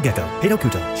 Eureka Gecko, Pedo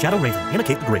Kuto, Shadow Raven, Anna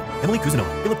Kate the Great, Emily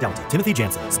Kuzanova, Philip Dalton, Timothy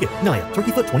Jansen, Skip, Naya,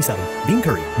 Turkeyfoot 27, Bean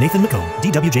Curry, Nathan McComb,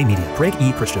 DWJ Media, Craig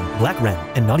E. Christian, Black Ren,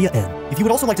 and Nadia N. If you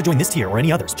would also like to join this tier or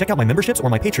any others, check out my memberships or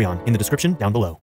my Patreon in the description down below.